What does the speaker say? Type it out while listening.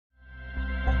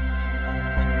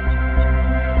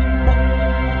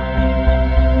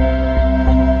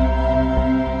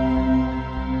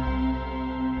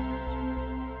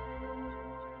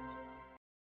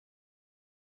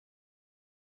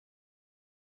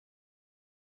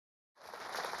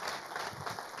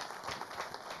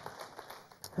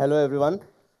Hello, everyone.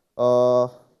 Uh,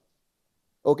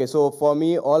 okay, so for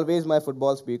me, always my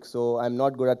football speaks, so I'm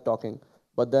not good at talking.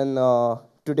 But then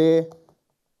today,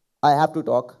 I have to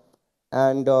talk.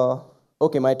 And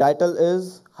okay, my title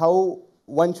is How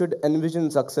One Should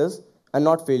Envision Success and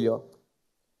Not Failure.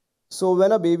 So,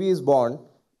 when a baby is born,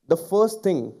 the first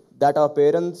thing that our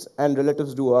parents and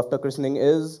relatives do after christening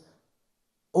is,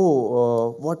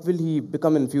 what will he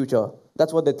become in future?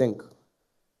 That's what they think.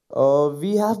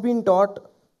 We have been taught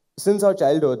since our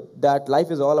childhood that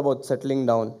life is all about settling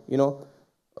down.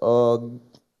 Uh,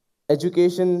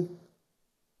 education,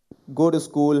 go to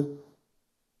school,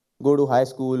 go to high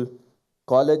school,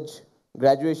 college,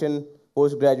 graduation,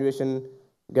 post graduation,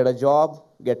 get a job,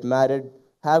 get married,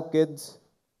 have kids,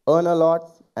 earn a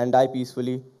lot, and die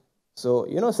peacefully. So,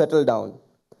 settle down.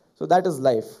 So that is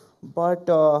life. But,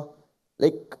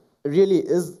 like, really,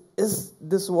 is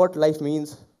this what life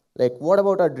means? Like, what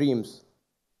about our dreams?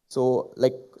 So,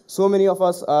 like, so many of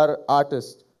us are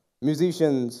artists,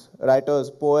 musicians, writers,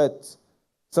 poets.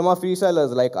 Some are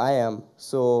freestylers like I am.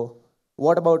 So,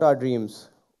 what about our dreams?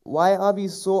 Why are we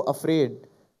so afraid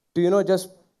to, just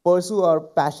pursue our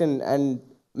passion and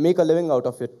make a living out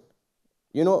of it?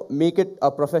 Make it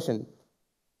a profession.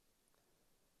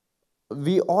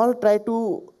 We all try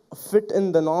to fit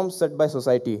in the norms set by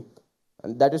society,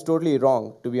 and that is totally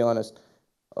wrong, to be honest.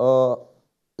 uh,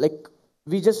 like,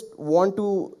 we just want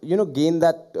to gain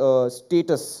that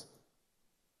status,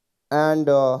 and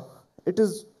it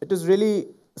is really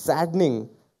saddening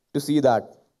to see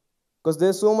that, because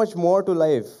there's so much more to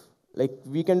life. Like,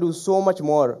 we can do so much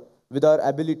more with our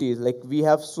abilities. Like, we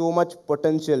have so much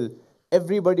potential.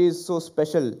 Everybody is so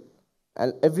special,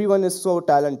 and everyone is so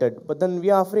talented, but then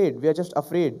we are afraid. We are just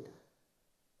afraid.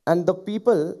 And the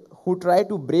people who try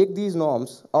to break these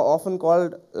norms are often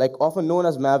called, like, often known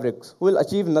as mavericks, who will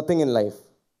achieve nothing in life.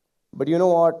 But you know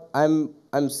what?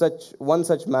 I'm such one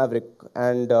such maverick,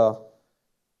 and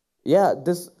yeah,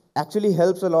 this actually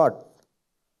helps a lot.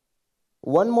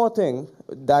 One more thing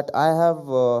that I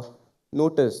have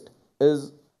noticed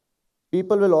is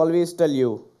people will always tell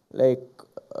you, like,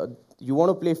 you want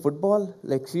to play football?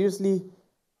 Like, seriously?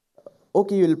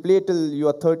 Okay, you'll play till you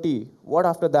are 30. What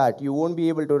after that? You won't be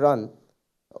able to run.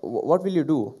 What will you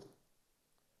do?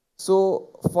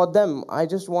 So for them, I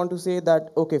just want to say that,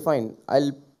 okay, fine,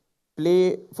 I'll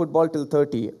play football till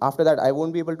 30. After that, I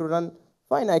won't be able to run.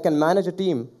 Fine, I can manage a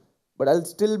team, but I'll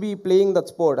still be playing that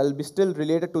sport. I'll be still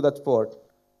related to that sport.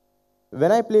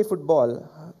 When I play football,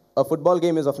 a football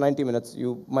game is of 90 minutes,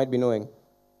 you might be knowing.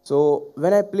 So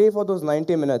when I play for those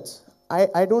 90 minutes,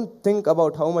 I don't think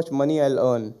about how much money I'll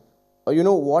earn, or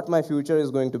what my future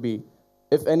is going to be.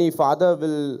 If any father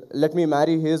will let me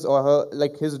marry his or her,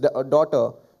 like his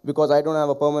daughter, because I don't have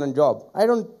a permanent job. I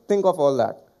don't think of all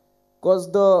that.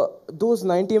 Because those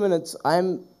 90 minutes,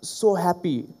 I'm so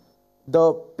happy.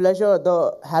 The pleasure,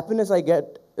 the happiness I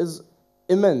get is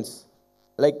immense.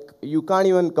 Like, you can't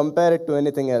even compare it to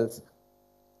anything else.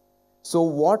 So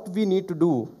what we need to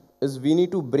do is we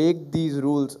need to break these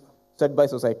rules set by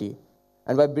society.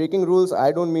 And by breaking rules,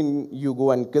 I don't mean you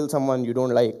go and kill someone you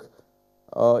don't like.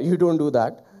 You don't do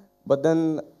that. But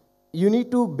then you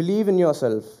need to believe in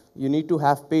yourself. You need to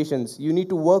have patience. You need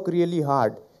to work really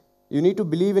hard. You need to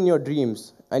believe in your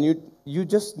dreams. And you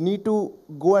just need to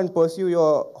go and pursue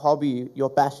your hobby, your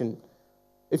passion.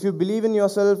 If you believe in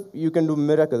yourself, you can do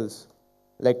miracles.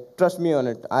 Like, trust me on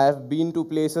it. I have been to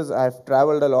places, I have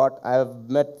traveled a lot, I have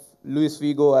met Luis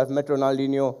Figo, I have met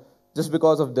Ronaldinho just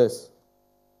because of this.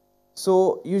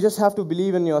 So you just have to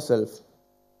believe in yourself.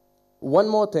 One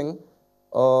more thing,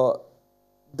 uh,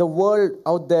 the world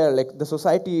out there, like the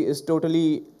society, is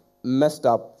totally messed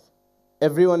up.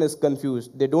 Everyone is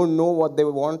confused. They don't know what they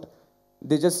want.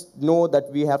 They just know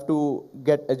that we have to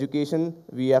get education,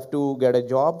 we have to get a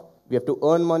job, we have to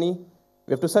earn money,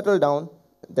 we have to settle down,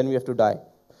 then we have to die.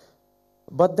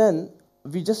 But then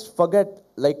we just forget,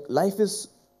 like, life is,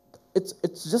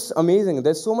 it's just amazing.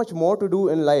 There's so much more to do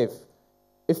in life.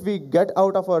 If we get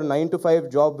out of our 9 to 5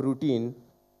 job routine,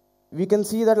 we can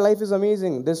see that life is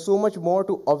amazing. There's so much more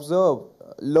to observe,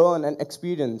 learn, and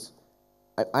experience.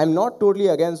 I'm not totally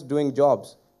against doing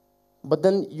jobs, but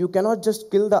then you cannot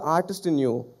just kill the artist in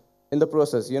you in the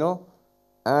process.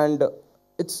 And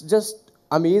it's just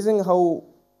amazing how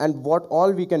and what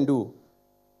all we can do.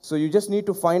 So you just need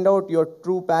to find out your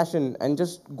true passion and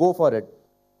just go for it.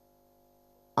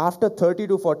 After 30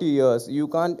 to 40 years, you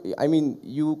can't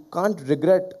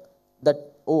regret that,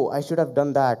 oh, I should have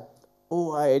done that.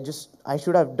 Oh, I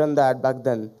should have done that back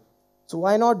then. So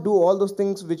why not do all those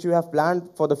things which you have planned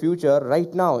for the future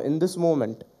right now, in this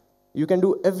moment? You can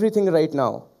do everything right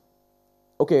now.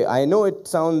 okay, I know it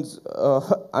sounds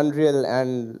unreal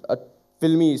and a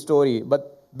filmy story,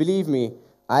 but believe me,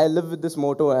 I live with this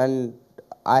motto and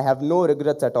I have no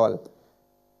regrets at all.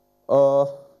 Uh,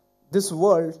 this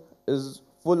world is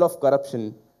full of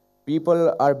corruption.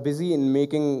 People are busy in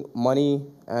making money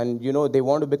and they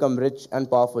want to become rich and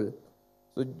powerful.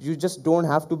 So you just don't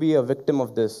have to be a victim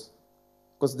of this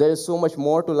because there is so much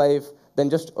more to life than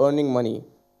just earning money.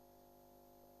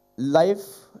 Life,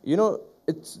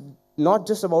 it's not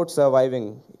just about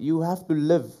surviving. You have to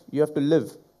live.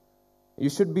 You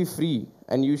should be free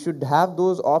and you should have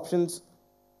those options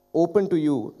open to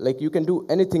you. Like you can do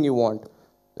anything you want.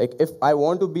 Like if I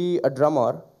want to be a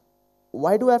drummer,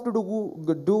 why do I have to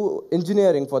do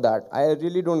engineering for that? I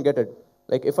really don't get it.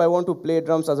 Like if I want to play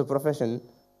drums as a profession,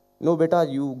 no beta,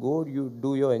 you go, you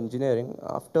do your engineering.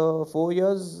 After 4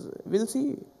 years, we'll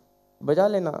see. Baja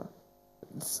lena.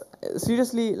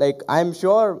 Seriously, like I'm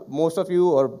sure most of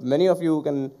you or many of you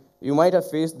might have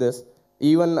faced this.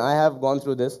 Even I have gone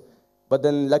through this. But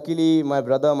then luckily my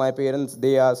brother, my parents,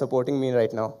 they are supporting me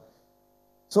right now.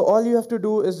 So all you have to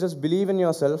do is just believe in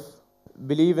yourself,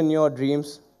 believe in your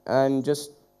dreams, and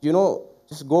just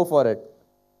go for it.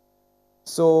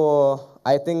 So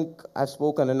I think I've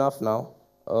spoken enough now.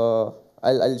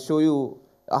 I'll show you.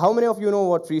 How many of you know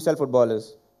what freestyle football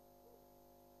is?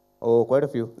 Oh, quite a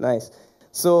few. Nice.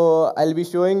 So I'll be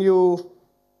showing you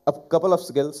a couple of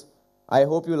skills. I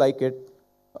hope you like it.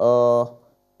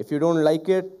 If you don't like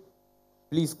it,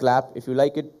 please clap. If you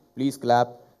like it, please clap.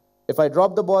 If I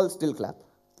drop the ball, still clap.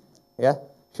 Yeah?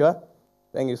 Sure?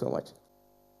 Thank you so much.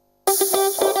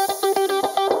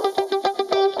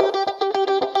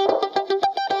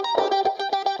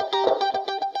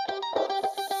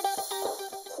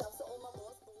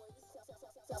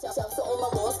 Shouts to all my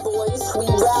lost boys, we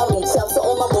rowdy. Shouts to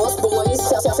all my lost boys.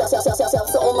 Shouts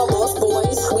to all my lost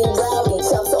boys, we rowdy.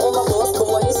 Shouts to all my lost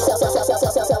boys. Shouts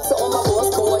to all my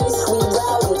lost boys, we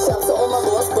rowdy. Shouts to all my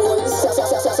lost boys.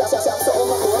 Shouts to all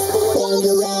my lost boys. On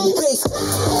your round bass.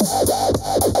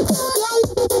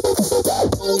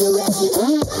 On your round. On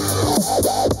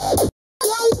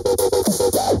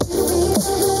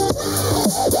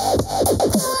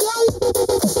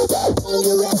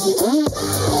your round.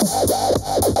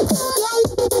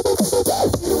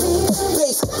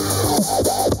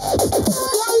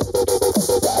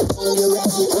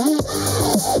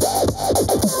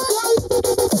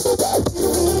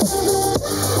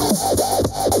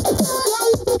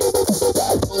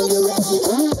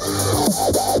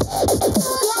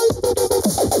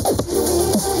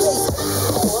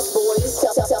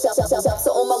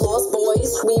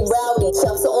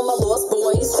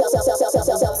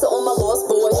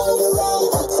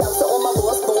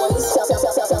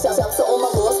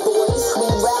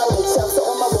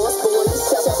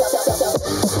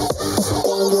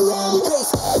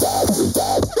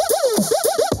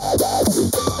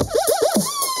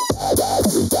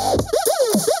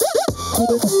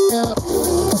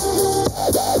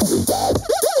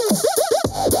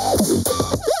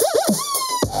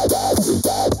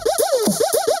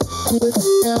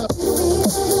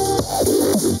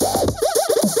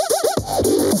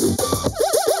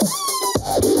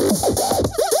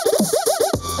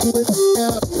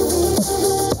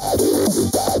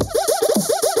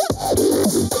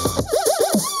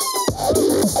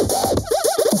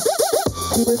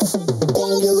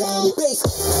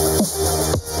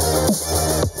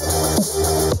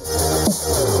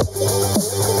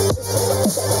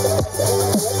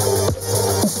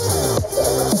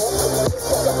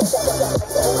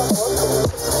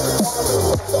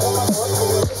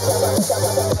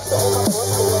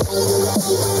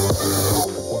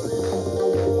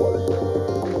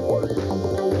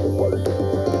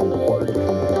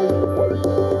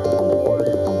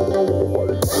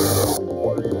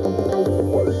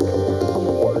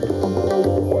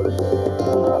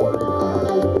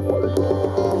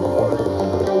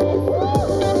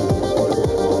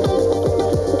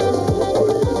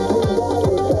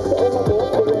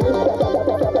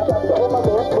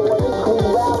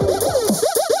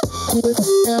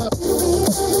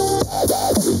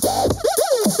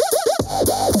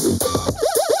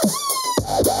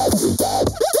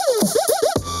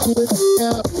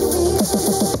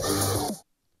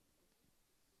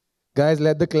 Guys,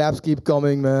 let the claps keep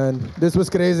coming, man. This was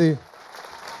crazy.